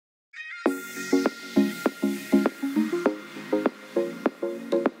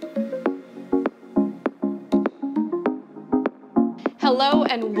Hello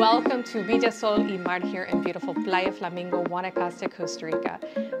and welcome to Villa Sol y Mar here in beautiful Playa Flamingo, Costa, Costa Rica.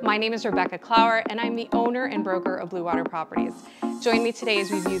 My name is Rebecca Clower and I'm the owner and broker of Blue Water Properties. Join me today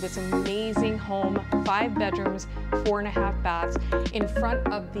as we view this amazing home, 5 bedrooms, 4.5 baths, in front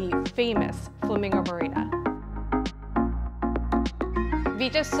of the famous Flamingo Marina.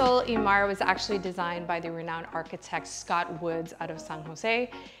 Villa Sol y Mar was actually designed by the renowned architect Scott Woods out of San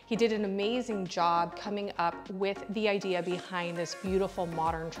Jose. He did an amazing job coming up with the idea behind this beautiful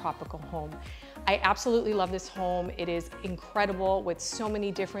modern tropical home. I absolutely love this home. It is incredible with so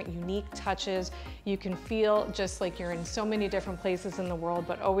many different unique touches. You can feel just like you're in so many different places in the world,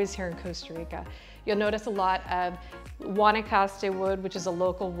 but always here in Costa Rica. You'll notice a lot of Guanacaste wood, which is a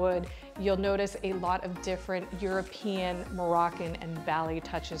local wood. You'll notice a lot of different European, Moroccan, and Bali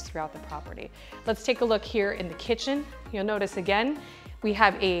touches throughout the property. Let's take a look here in the kitchen. You'll notice again, we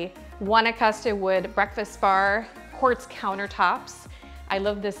have a Guanacaste wood breakfast bar, quartz countertops. I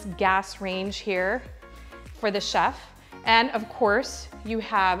love this gas range here for the chef. And of course, you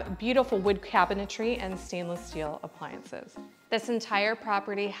have beautiful wood cabinetry and stainless steel appliances. This entire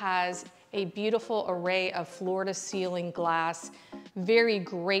property has a beautiful array of floor-to-ceiling glass, very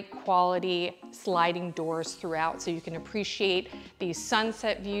great quality sliding doors throughout so you can appreciate the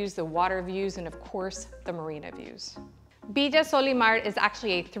sunset views, the water views, and of course, the marina views. Villa Sol y Mar is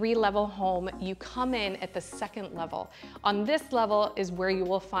actually a 3-level home. You come in at the 2nd level. On this level is where you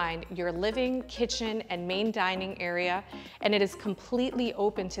will find your living, kitchen, and main dining area, and it is completely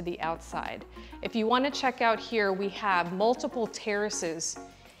open to the outside. If you want to check out here, we have multiple terraces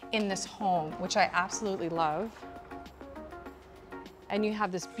in this home, which I absolutely love. And you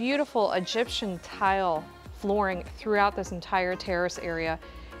have this beautiful Egyptian tile flooring throughout this entire terrace area.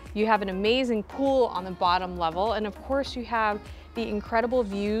 You have an amazing pool on the bottom level, and of course you have the incredible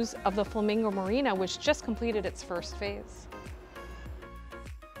views of the Flamingo Marina, which just completed its 1st phase.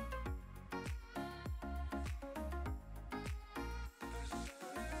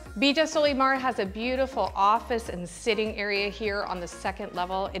 Villa Sol y Mar has a beautiful office and sitting area here on the 2nd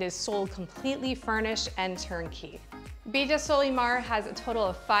level. It is sold completely furnished and turnkey. Villa Sol y Mar has a total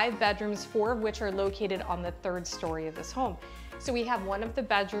of 5 bedrooms, 4 of which are located on the 3rd story of this home. So we have one of the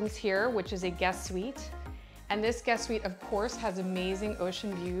bedrooms here, which is a guest suite. And this guest suite, of course, has amazing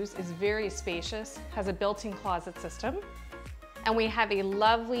ocean views, is very spacious, has a built-in closet system. And we have a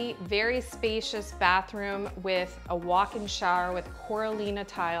lovely, very spacious bathroom with a walk-in shower with Coralina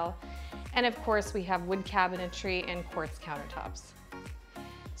tile. And of course, we have wood cabinetry and quartz countertops.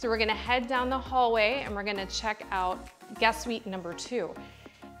 So we're gonna head down the hallway and we're gonna check out guest suite number 2.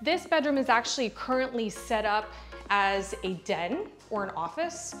 This bedroom is actually currently set up as a den or an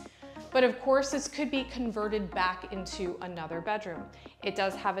office, but of course this could be converted back into another bedroom. It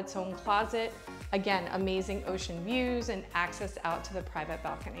does have its own closet, again, amazing ocean views and access out to the private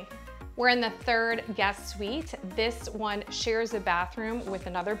balcony. We're in the 3rd guest suite. This one shares a bathroom with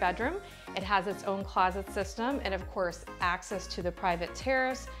another bedroom. It has its own closet system and of course access to the private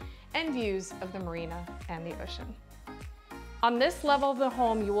terrace and views of the marina and the ocean. On this level of the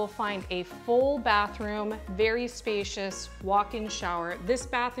home, you will find a full bathroom, very spacious walk-in shower. This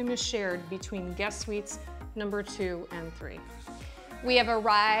bathroom is shared between guest suites number 2 and 3. We have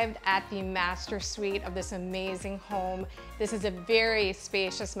arrived at the master suite of this amazing home. This is a very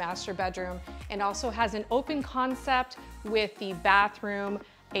spacious master bedroom and also has an open concept with the bathroom,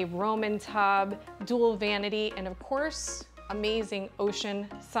 a Roman tub, dual vanity, and of course, amazing ocean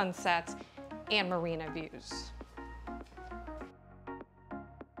sunsets and marina views.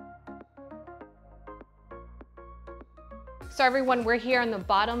 So everyone, we're here on the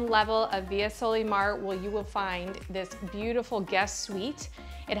bottom level of Villa Sol y Mar, where you will find this beautiful guest suite.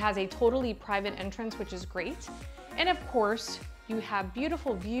 It has a totally private entrance, which is great. And of course, you have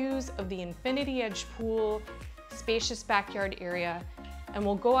beautiful views of the infinity edge pool, spacious backyard area. And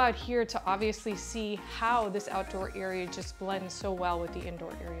we'll go out here to obviously see how this outdoor area just blends so well with the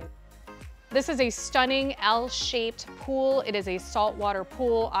indoor area. This is a stunning L-shaped pool. It is a saltwater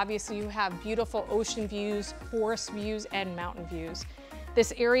pool. Obviously, you have beautiful ocean views, forest views, and mountain views.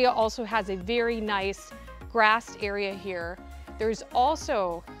 This area also has a very nice grassed area here. There's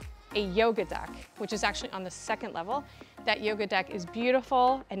also a yoga deck, which is actually on the 2nd level. That yoga deck is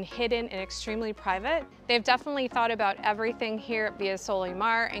beautiful and hidden and extremely private. They've definitely thought about everything here at Villa Sol y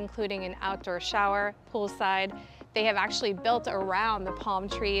Mar, including an outdoor shower, poolside. They have actually built around the palm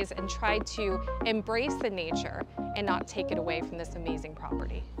trees and tried to embrace the nature and not take it away from this amazing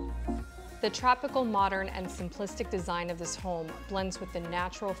property. The tropical, modern, and simplistic design of this home blends with the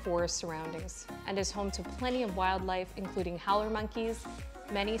natural forest surroundings and is home to plenty of wildlife, including howler monkeys,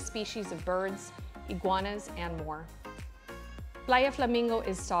 many species of birds, iguanas, and more. Playa Flamingo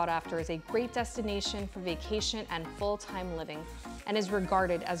is sought after as a great destination for vacation and full-time living, and is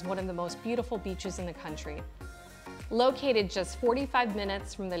regarded as one of the most beautiful beaches in the country. Located just 45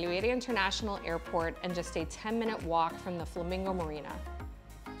 minutes from the Rica International Airport and just a 10-minute walk from the Flamingo Marina.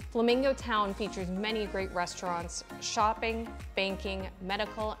 Flamingo Town features many great restaurants, shopping, banking,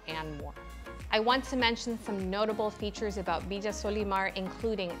 medical, and more. I want to mention some notable features about Villa Sol y Mar,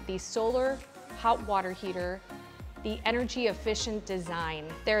 including the solar hot water heater, the energy efficient design.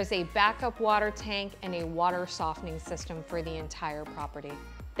 There is a backup water tank and a water softening system for the entire property.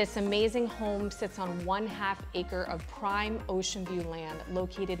 This amazing home sits on 1/2 acre of prime ocean view land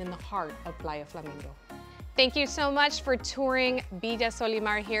located in the heart of Playa Flamingo. Thank you so much for touring Villa Sol y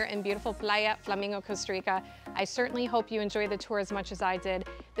Mar here in beautiful Playa Flamingo, Costa Rica. I certainly hope you enjoy the tour as much as I did.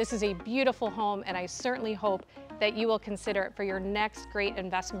 This is a beautiful home, and I certainly hope that you will consider it for your next great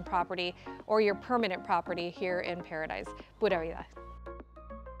investment property or your permanent property here in paradise. Pura vida.